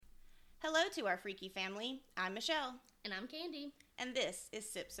Hello to our freaky family. I'm Michelle. And I'm Candy. And this is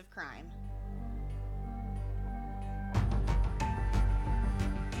Sips of Crime.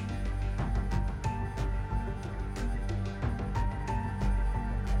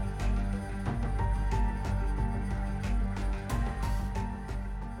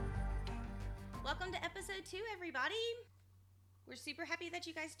 Welcome to episode 2, everybody. We're super happy that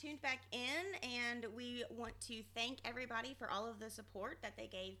you guys tuned back in, and we want to thank everybody for all of the support that they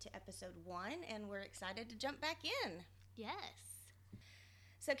gave to episode 1, and we're excited to jump back in. Yes.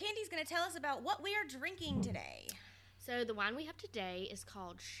 So Candy's going to tell us about what we are drinking today. So the wine we have today is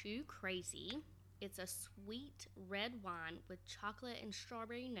called Shoe Crazy. It's a sweet red wine with chocolate and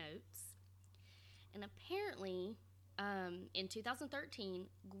strawberry notes. And apparently, in 2013,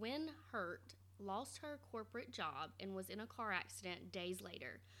 Gwen Hurt lost her corporate job and was in a car accident days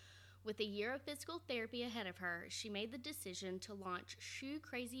later. With a year of physical therapy ahead of her, she made the decision to launch Shoe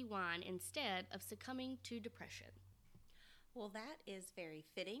Crazy Wine instead of succumbing to depression. Well, that is very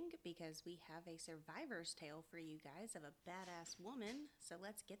fitting because we have a survivor's tale for you guys of a badass woman. So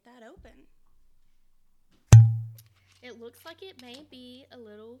let's get that open. It looks like it may be a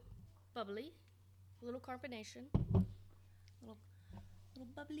little bubbly, a little carbonation. Little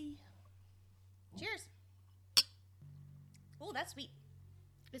bubbly. Cheers. Oh, that's sweet.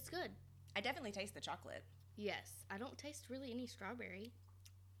 It's good. I definitely taste the chocolate. Yes. I don't taste really any strawberry.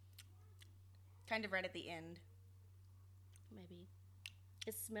 Kind of right at the end. Maybe.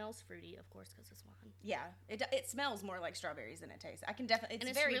 It smells fruity, of course, because it's wine. Yeah. It smells more like strawberries than it tastes. I can definitely...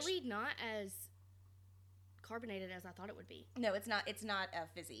 It's really not as carbonated as I thought it would be. No, it's not. It's not a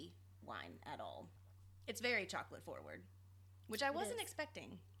fizzy wine at all. It's very chocolate forward, which I wasn't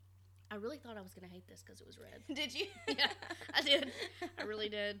expecting. I really thought I was going to hate this because it was red. Did you? Yeah, I did. I really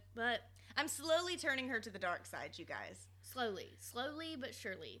did. But I'm slowly turning her to the dark side, you guys. Slowly but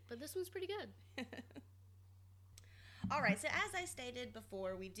surely. But this one's pretty good. All right, so as I stated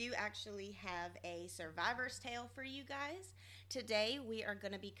before, we do actually have a survivor's tale for you guys. Today, we are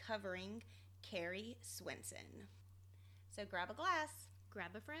going to be covering Kari Swenson. So grab a glass.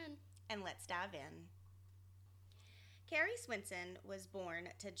 Grab a friend. And let's dive in. Kari Swenson was born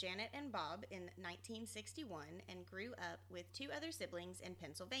to Janet and Bob in 1961 and grew up with 2 other siblings in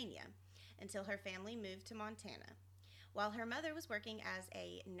Pennsylvania until her family moved to Montana. While her mother was working as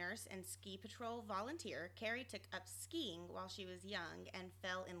a nurse and ski patrol volunteer, Kari took up skiing while she was young and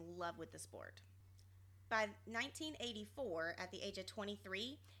fell in love with the sport. By 1984, at the age of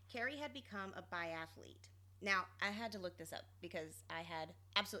 23, Kari had become a biathlete. Now, I had to look this up because I had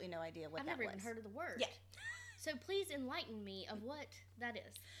absolutely no idea what that was. I've never even heard of the word. Yeah. So please enlighten me of what that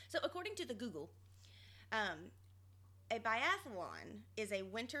is. So according to the Google, a biathlon is a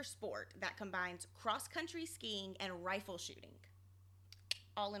winter sport that combines cross-country skiing and rifle shooting,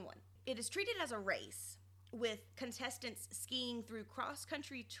 all in one. It is treated as a race with contestants skiing through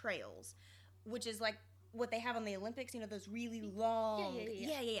cross-country trails, which is like what they have on the Olympics, those really long...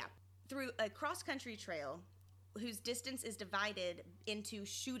 Yeah. Through a cross-country trail whose distance is divided into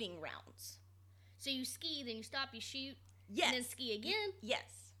shooting rounds. So you ski, then you stop, you shoot, yes. And then ski again?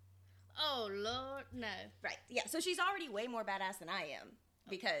 Yes. Oh, Lord, no. Right, yeah, so she's already way more badass than I am,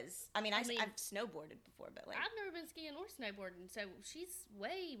 because, I've snowboarded before, but like... I've never been skiing or snowboarding, so she's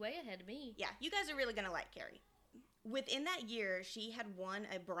way, way ahead of me. Yeah, you guys are really going to like Kari. Within that year, she had won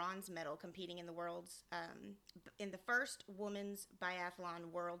a bronze medal competing in the world's, in the first women's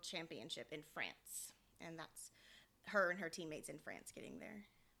biathlon world championship in France, and that's her and her teammates in France getting there.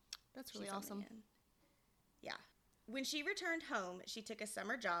 That's really awesome. Yeah. When she returned home, she took a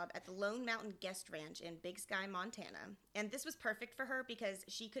summer job at the Lone Mountain Guest Ranch in Big Sky, Montana. And this was perfect for her because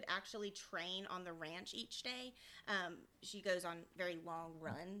she could actually train on the ranch each day. She goes on very long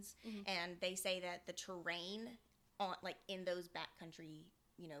runs. Mm-hmm. And they say that the terrain on, like in those backcountry,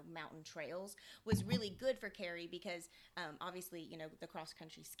 mountain trails was really good for Kari because obviously, the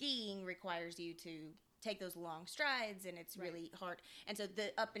cross-country skiing requires you to take those long strides, and it's really hard. And so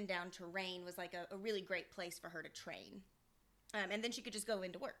the up and down terrain was like a really great place for her to train. And then she could just go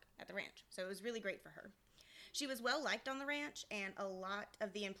into work at the ranch. So it was really great for her. She was well liked on the ranch, and a lot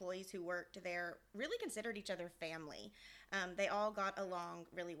of the employees who worked there really considered each other family. They all got along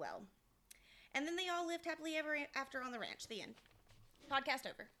really well. And then they all lived happily ever after on the ranch. The end. Podcast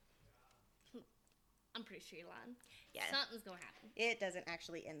over. I'm pretty sure you're lying. Yeah. Something's going to happen. It doesn't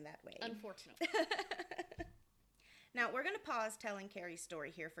actually end that way. Unfortunately. Now, we're going to pause telling Kari's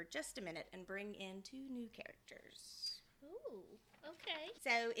story here for just a minute and bring in 2 new characters. Ooh, okay.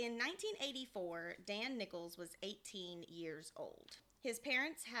 So, in 1984, Dan Nichols was 18 years old. His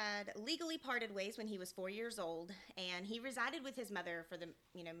parents had legally parted ways when he was 4 years old, and he resided with his mother for the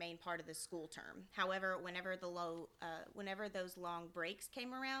main part of the school term. However, whenever those long breaks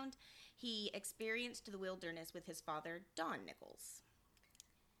came around, he experienced the wilderness with his father, Don Nichols.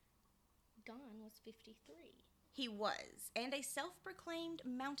 Don was 53. He was, and a self-proclaimed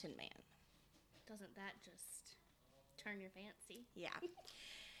mountain man. Doesn't that just turn your fancy? Yeah.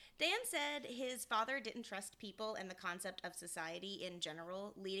 Dan said his father didn't trust people and the concept of society in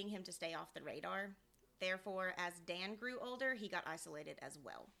general, leading him to stay off the radar. Therefore, as Dan grew older, he got isolated as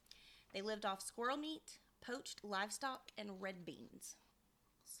well. They lived off squirrel meat, poached livestock, and red beans.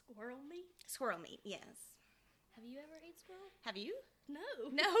 Squirrel meat? Squirrel meat, yes. Have you ever ate squirrel? Have you?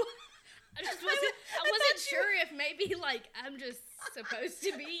 No. No. I wasn't sure if maybe, like, I'm just supposed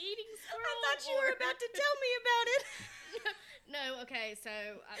to be eating squirrel. I thought you were about to tell me about it. No, okay, so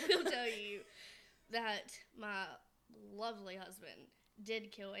I will tell you that my lovely husband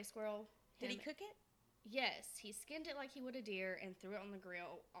did kill a squirrel. Did he cook it? Yes, he skinned it like he would a deer and threw it on the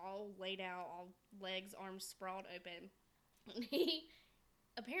grill, all laid out, all legs, arms sprawled open. And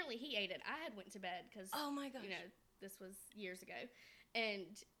apparently he ate it. I had went to bed because, oh my gosh, this was years ago. And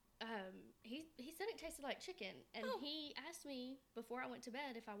he said it tasted like chicken. And he asked me before I went to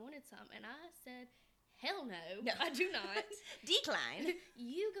bed if I wanted some. And I said, hell no, I do not. Decline.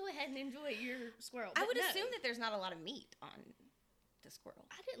 You go ahead and enjoy your squirrel. I would assume that there's not a lot of meat on the squirrel.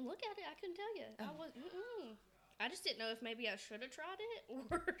 I didn't look at it. I couldn't tell you. I just didn't know if maybe I should have tried it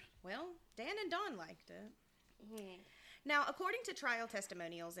or... Well, Dan and Dawn liked it. Mm-hmm. Now, according to trial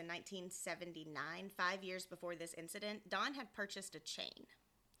testimonials in 1979, 5 years before this incident, Don had purchased a chain.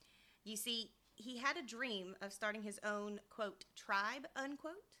 You see, he had a dream of starting his own, quote, tribe,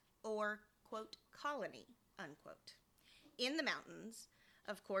 unquote, or, quote, colony, unquote, in the mountains.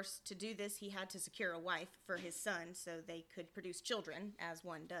 Of course, to do this, he had to secure a wife for his son so they could produce children, as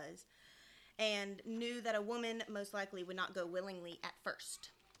one does, and knew that a woman most likely would not go willingly at first.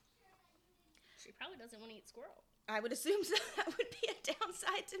 She probably doesn't want to eat squirrel. I would assume so. That would be a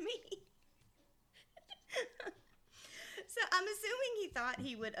downside to me. So I'm assuming he thought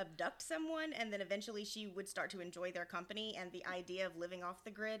he would abduct someone and then eventually she would start to enjoy their company and the idea of living off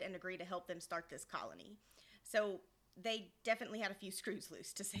the grid and agree to help them start this colony. So they definitely had a few screws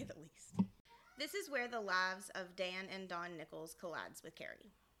loose, to say the least. This is where the lives of Dan and Don Nichols collides with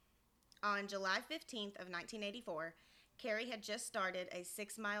Kari. On July 15th of 1984, Kari had just started a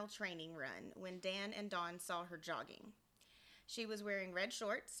 6-mile training run when Dan and Dawn saw her jogging. She was wearing red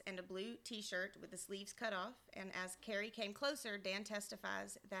shorts and a blue t-shirt with the sleeves cut off, and as Kari came closer, Dan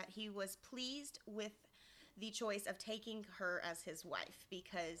testifies that he was pleased with the choice of taking her as his wife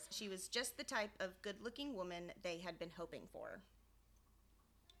because she was just the type of good-looking woman they had been hoping for.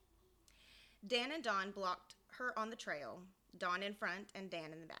 Dan and Dawn blocked her on the trail, Dawn in front and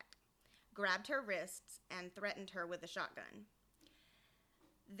Dan in the back, grabbed her wrists, and threatened her with a shotgun.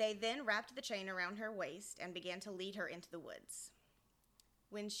 They then wrapped the chain around her waist and began to lead her into the woods.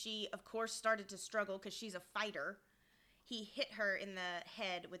 When she, of course, started to struggle because she's a fighter, he hit her in the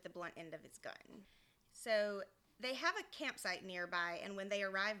head with the blunt end of his gun. So they have a campsite nearby, and when they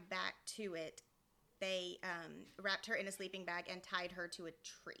arrived back to it, they wrapped her in a sleeping bag and tied her to a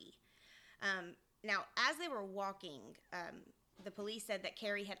tree. Now, as they were walking, the police said that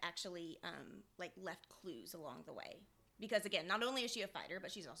Kari had actually left clues along the way. Because, again, not only is she a fighter,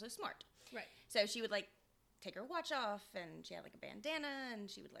 but she's also smart. Right. So she would, take her watch off, and she had, a bandana, and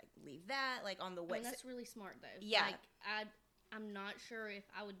she would, leave that, on the way. I mean, that's really smart, though. Yeah. I'm not sure if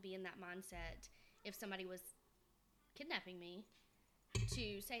I would be in that mindset if somebody was kidnapping me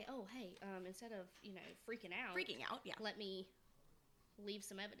to say, oh, hey, instead of, freaking out, yeah. Let me leave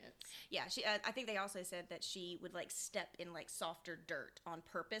some evidence. Yeah, she. I think they also said that she would, step in, softer dirt on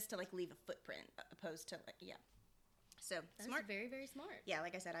purpose to, leave a footprint, opposed to, yeah. So, that's smart. Very, very smart. Yeah,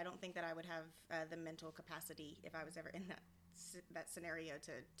 like I said, I don't think that I would have the mental capacity if I was ever in that scenario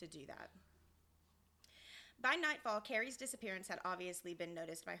to do that. By nightfall, Kari's disappearance had obviously been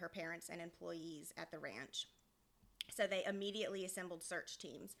noticed by her parents and employees at the ranch. So they immediately assembled search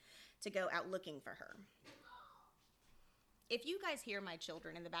teams to go out looking for her. If you guys hear my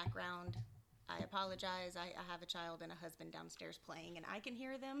children in the background, I apologize. I have a child and a husband downstairs playing, and I can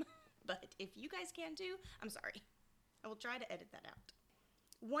hear them. But if you guys can too, I'm sorry. I will try to edit that out.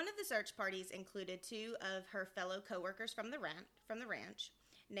 One of the search parties included 2 of her fellow coworkers from the ranch,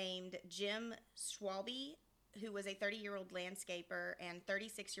 named Jim Schwalbe, who was a 30-year-old landscaper, and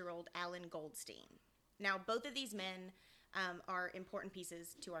 36-year-old Alan Goldstein. Now, both of these men are important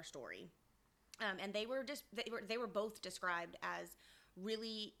pieces to our story, and they were both described as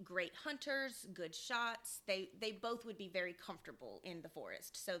really great hunters, good shots. They both would be very comfortable in the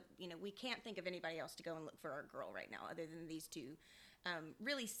forest. So, we can't think of anybody else to go and look for our girl right now other than these two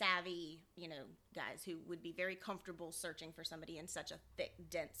really savvy, guys who would be very comfortable searching for somebody in such a thick,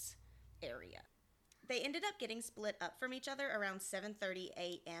 dense area. They ended up getting split up from each other around 7:30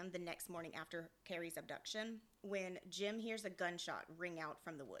 a.m. the next morning after Kari's abduction, when Jim hears a gunshot ring out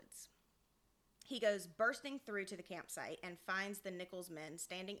from the woods. He goes bursting through to the campsite and finds the Nichols men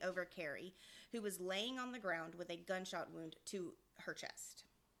standing over Kari, who was laying on the ground with a gunshot wound to her chest.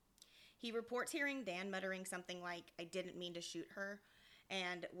 He reports hearing Dan muttering something like, "I didn't mean to shoot her,"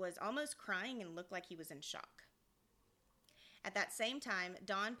 and was almost crying and looked like he was in shock. At that same time,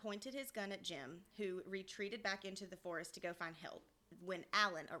 Don pointed his gun at Jim, who retreated back into the forest to go find help when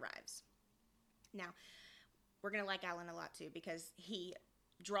Alan arrives. Now, we're going to like Alan a lot too, because he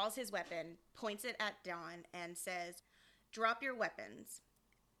draws his weapon, points it at Don, and says, "Drop your weapons.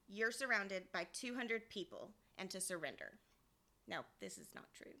 You're surrounded by 200 people, and to surrender." Now, this is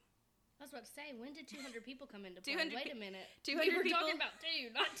not true. I was about to say, when did 200 people come into play? 200 Wait a minute. 200 we were people, talking about 2,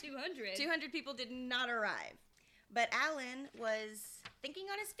 not 200. 200 people did not arrive. But Alan was thinking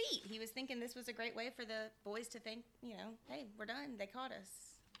on his feet. He was thinking this was a great way for the boys to think, hey, we're done. They caught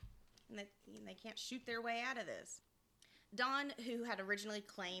us. And they can't shoot their way out of this. Don, who had originally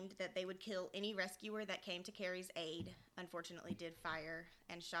claimed that they would kill any rescuer that came to Kari's aid, unfortunately did fire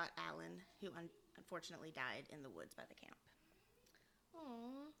and shot Alan, who unfortunately died in the woods by the camp.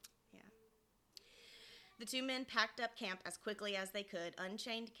 Aww. Yeah. The two men packed up camp as quickly as they could,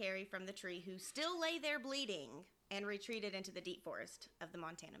 unchained Kari from the tree, who still lay there bleeding, and retreated into the deep forest of the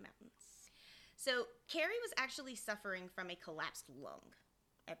Montana mountains. So Kari was actually suffering from a collapsed lung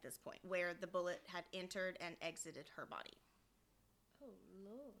at this point, where the bullet had entered and exited her body. Oh,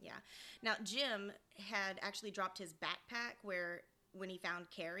 Lord. Yeah. Now, Jim had actually dropped his backpack when he found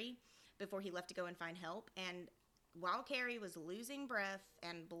Kari before he left to go and find help. And while Kari was losing breath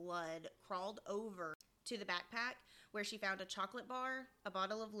and blood, crawled over to the backpack where she found a chocolate bar, a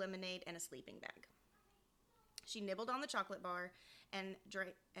bottle of lemonade, and a sleeping bag. She nibbled on the chocolate bar and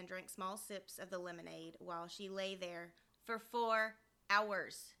drank small sips of the lemonade while she lay there for 4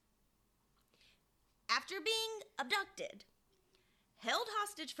 hours. After being abducted, held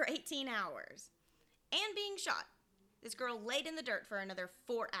hostage for 18 hours, and being shot, this girl laid in the dirt for another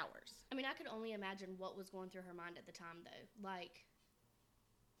 4 hours. I mean, I could only imagine what was going through her mind at the time, though. Like,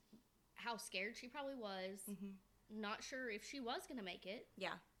 how scared she probably was. Mm-hmm. Not sure if she was going to make it.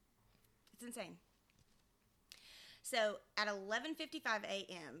 Yeah. It's insane. So, at 11:55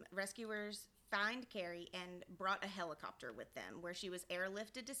 a.m., rescuers found Kari and brought a helicopter with them, where she was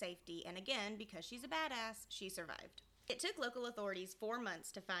airlifted to safety, and again, because she's a badass, she survived. It took local authorities 4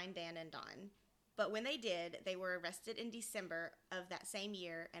 months to find Dan and Don, but when they did, they were arrested in December of that same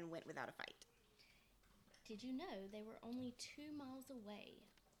year and went without a fight. Did you know they were only 2 miles away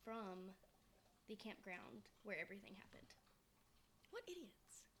from the campground where everything happened? What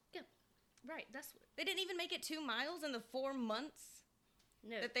idiots. Yeah, right, that's what... They didn't even make it 2 miles in the 4 months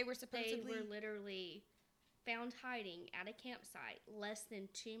that they were supposedly... They were literally found hiding at a campsite less than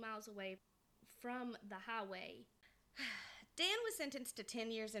 2 miles away from the highway. Dan was sentenced to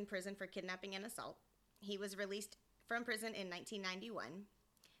 10 years in prison for kidnapping and assault. He was released from prison in 1991,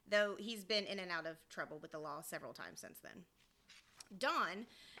 though he's been in and out of trouble with the law several times since then. Don,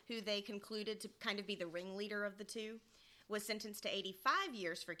 who they concluded to kind of be the ringleader of the two, was sentenced to 85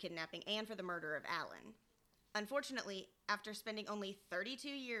 years for kidnapping and for the murder of Alan. Unfortunately, after spending only 32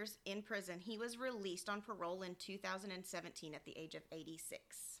 years in prison, he was released on parole in 2017 at the age of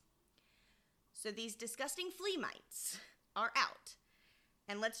 86. So these disgusting flea mites are out.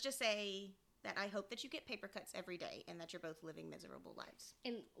 And let's just say that I hope that you get paper cuts every day and that you're both living miserable lives.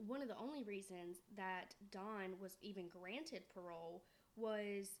 And one of the only reasons that Don was even granted parole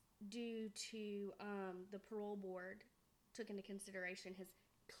was due to the parole board took into consideration his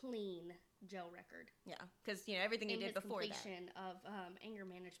clean jail record. Yeah, because, everything he did before that. And his completion of anger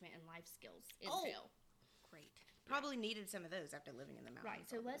management and life skills in jail. Great. Probably needed some of those after living in the mountains. Right,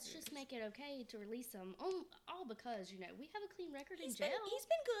 so let's just make it okay to release him, all because, we have a clean record in jail. He's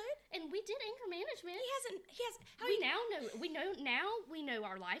been good. And we did anger management. We know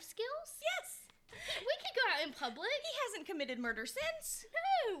our life skills. Yes. We can go out in public. He hasn't committed murder since.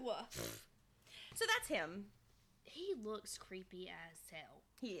 No. So that's him. He looks creepy as hell.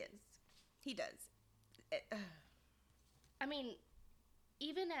 He is. He does. I mean,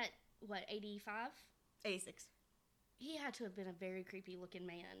 even at, 85? 86. He had to have been a very creepy looking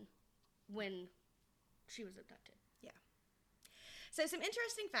man when she was abducted. Yeah. So some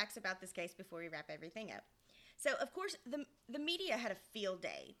interesting facts about this case before we wrap everything up. So, of course, the media had a field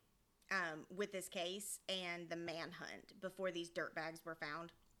day with this case and the manhunt before these dirtbags were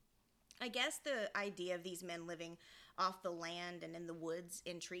found. I guess the idea of these men living off the land and in the woods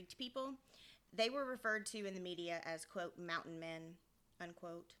intrigued people. They were referred to in the media as, quote, mountain men,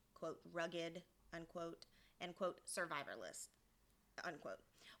 unquote, quote, rugged, unquote, and, quote, survivalist, unquote.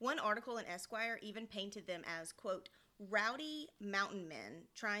 One article in Esquire even painted them as, quote, rowdy mountain men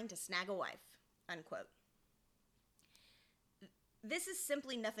trying to snag a wife, unquote. This is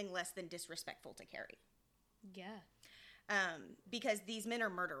simply nothing less than disrespectful to Kari. Yeah. Because these men are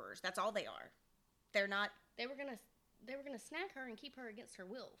murderers. That's all they are. They're not... They were gonna snag her and keep her against her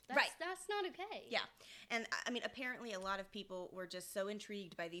will. Right. That's not okay. Yeah. And, I mean, apparently a lot of people were just so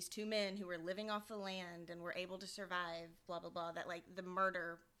intrigued by these two men who were living off the land and were able to survive, blah, blah, blah, that, like, the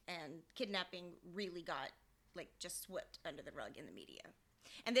murder and kidnapping really got, like, just swept under the rug in the media.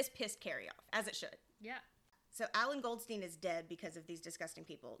 And this pissed Kari off, as it should. Yeah. So Alan Goldstein is dead because of these disgusting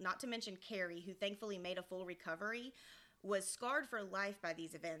people. Not to mention Kari, who thankfully made a full recovery, was scarred for life by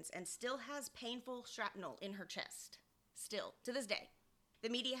these events and still has painful shrapnel in her chest. Still, to this day. The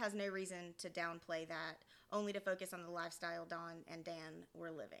media has no reason to downplay that, only to focus on the lifestyle Dawn and Dan were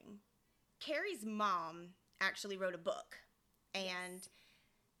living. Kari's mom actually wrote a book, and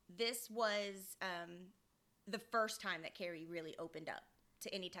this was the first time that Kari really opened up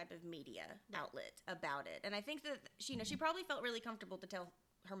to any type of media outlet about it. And I think that, she probably felt really comfortable to tell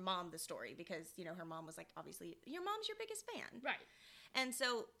her mom the story because, her mom was like, obviously, your mom's your biggest fan. Right. And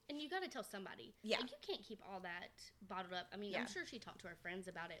so... And you got to tell somebody. Yeah. Like, you can't keep all that bottled up. I mean, I'm sure she talked to her friends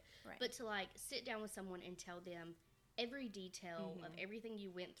about it. Right. But to, like, sit down with someone and tell them every detail of everything you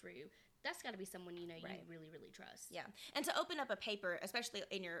went through, that's got to be someone, you really, really trust. Yeah. And to open up a paper, especially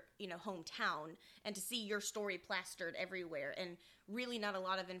in your, hometown, and to see your story plastered everywhere, and really not a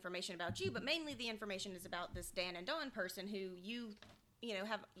lot of information about you, but mainly the information is about this Dan and Dawn person who you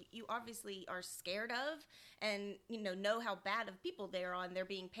obviously are scared of and, know how bad of people they are on. They're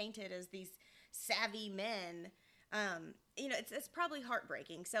being painted as these savvy men. It's probably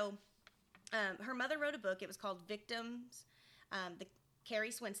heartbreaking. So her mother wrote a book. It was called Victims, the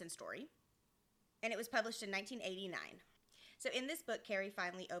Kari Swenson story. And it was published in 1989. So in this book, Kari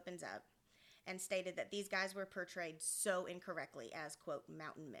finally opens up and stated that these guys were portrayed so incorrectly as, quote,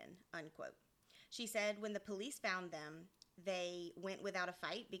 mountain men, unquote. She said when the police found them, they went without a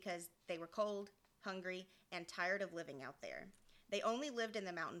fight because they were cold, hungry, and tired of living out there. They only lived in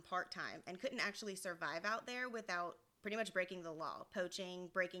the mountain part-time and couldn't actually survive out there without pretty much breaking the law, poaching,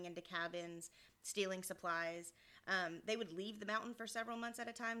 breaking into cabins, stealing supplies. They would leave the mountain for several months at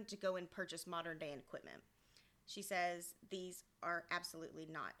a time to go and purchase modern-day equipment. She says these are absolutely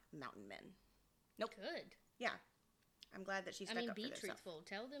not mountain men. Nope. Good. Yeah. I'm glad that she stuck up for be herself. truthful.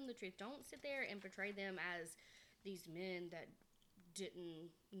 Tell them the truth. Don't sit there and portray them as these men that didn't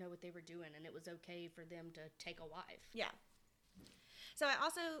know what they were doing and it was okay for them to take a wife. Yeah. So I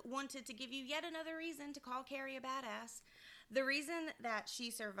also wanted to give you yet another reason to call Kari a badass. The reason that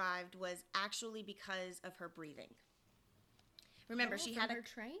she survived was actually because of her breathing. Remember, she had her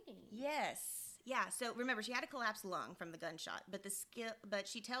training. Yes. Yeah, so remember, she had a collapsed lung from the gunshot, but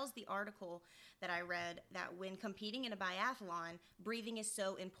she tells the article that I read that when competing in a biathlon, breathing is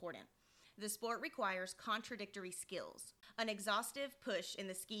so important. The sport requires contradictory skills, an exhaustive push in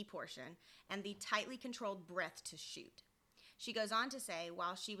the ski portion, and the tightly controlled breath to shoot. She goes on to say,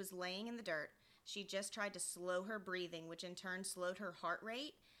 while she was laying in the dirt, she just tried to slow her breathing, which in turn slowed her heart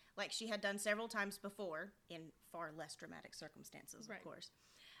rate, like she had done several times before, in far less dramatic circumstances, of course,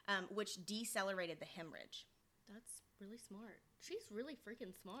 which decelerated the hemorrhage. That's really smart. She's really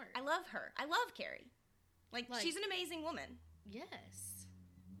freaking smart. I love her. I love Kari. Like, she's an amazing woman. Yes.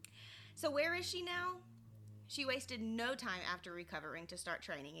 So where is she now? She wasted no time after recovering to start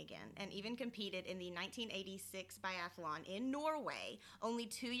training again, and even competed in the 1986 biathlon in Norway, only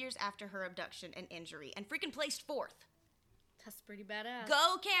 2 years after her abduction and injury, and freaking placed 4th. That's pretty badass.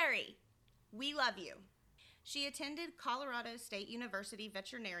 Go, Kari! We love you. She attended Colorado State University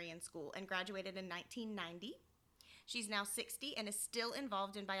Veterinarian School and graduated in 1990. She's now 60 and is still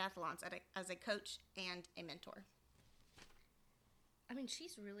involved in biathlons as a coach and a mentor. I mean,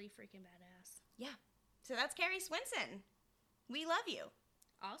 she's really freaking badass. Yeah. So that's Kari Swenson. We love you.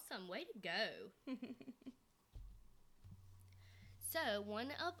 Awesome. Way to go. So, one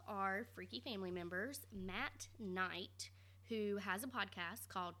of our freaky family members, Matt Knight, who has a podcast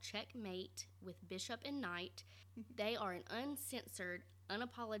called Checkmate with Bishop and Knight. They are an uncensored,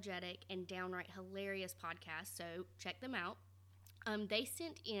 unapologetic, and downright hilarious podcast, so check them out. They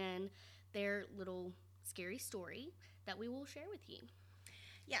sent in their little scary story that we will share with you.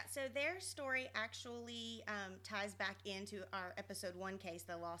 Yeah, so their story actually ties back into our episode 1 case,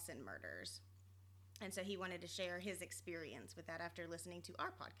 the Lawson murders. And so he wanted to share his experience with that after listening to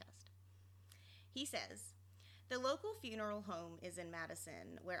our podcast. He says, "The local funeral home is in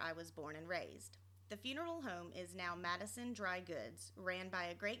Madison, where I was born and raised. The funeral home is now Madison Dry Goods, ran by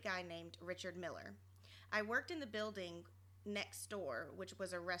a great guy named Richard Miller. I worked in the building next door, which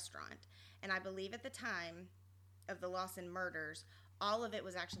was a restaurant, and I believe at the time of the Lawson murders, all of it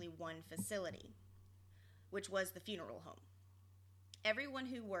was actually one facility, which was the funeral home. Everyone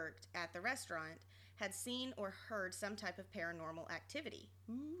who worked at the restaurant had seen or heard some type of paranormal activity.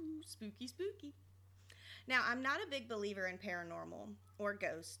 Ooh, spooky, spooky. Now, I'm not a big believer in paranormal or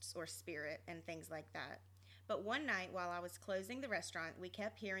ghosts or spirit and things like that. But one night while I was closing the restaurant, we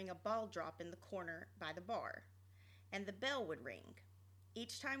kept hearing a ball drop in the corner by the bar, and the bell would ring.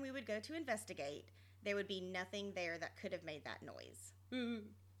 Each time we would go to investigate, there would be nothing there that could have made that noise."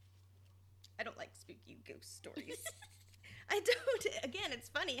 I don't like spooky ghost stories. I don't. Again, it's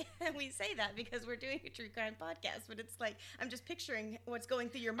funny we say that because we're doing a true crime podcast, but it's like I'm just picturing what's going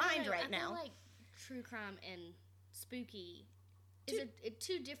through your mind right now. I feel like true crime and spooky is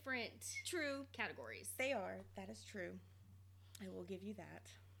two different true categories. They are. That is true. I will give you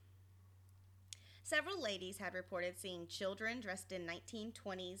that. Several ladies had reported seeing children dressed in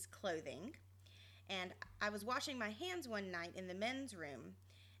 1920s clothing, and I was washing my hands one night in the men's room,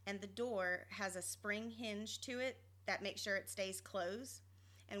 and the door has a spring hinge to it that makes sure it stays closed.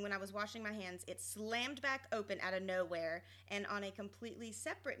 And when I was washing my hands, it slammed back open out of nowhere. And on a completely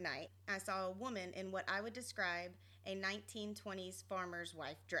separate night, I saw a woman in what I would describe a 1920s farmer's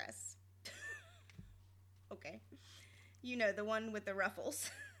wife dress. Okay. You know, the one with the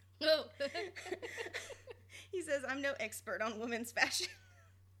ruffles. Oh. He says, "I'm no expert on women's fashion."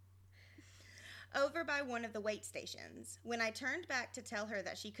 Over by one of the wait stations. When I turned back to tell her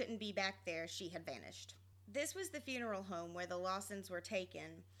that she couldn't be back there, she had vanished. This was the funeral home where the Lawsons were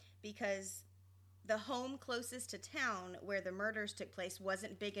taken because the home closest to town where the murders took place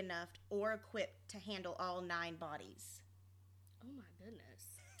wasn't big enough or equipped to handle all 9 bodies. Oh my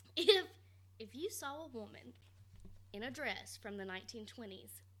goodness. If you saw a woman in a dress from the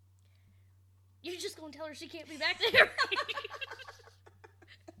 1920s, you're just going to tell her she can't be back there?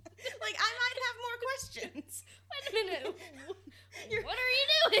 Like, I might have more questions. Wait a minute. What are you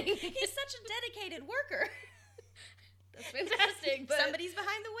doing? He's such a dedicated worker. That's fantastic. But somebody's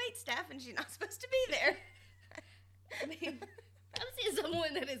behind the wait staff and she's not supposed to be there. I mean, I'm seeing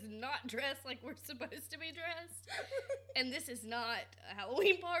someone that is not dressed like we're supposed to be dressed. And this is not a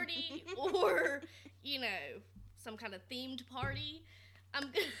Halloween party or, some kind of themed party. I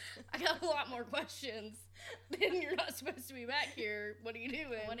got a lot more questions than "you're not supposed to be back here. What are you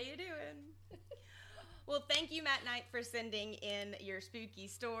doing?" What are you doing? Well, thank you, Matt Knight, for sending in your spooky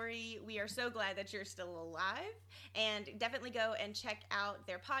story. We are so glad that you're still alive. And definitely go and check out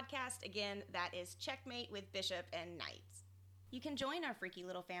their podcast. Again, that is Checkmate with Bishop and Knight. You can join our freaky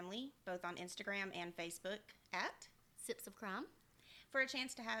little family, both on Instagram and Facebook, at Sips of Crime. For a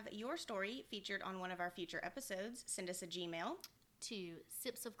chance to have your story featured on one of our future episodes, send us a Gmail to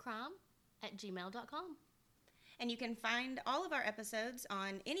sipsofcrime@gmail.com. And you can find all of our episodes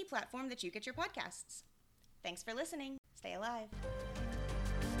on any platform that you get your podcasts. Thanks for listening. Stay alive.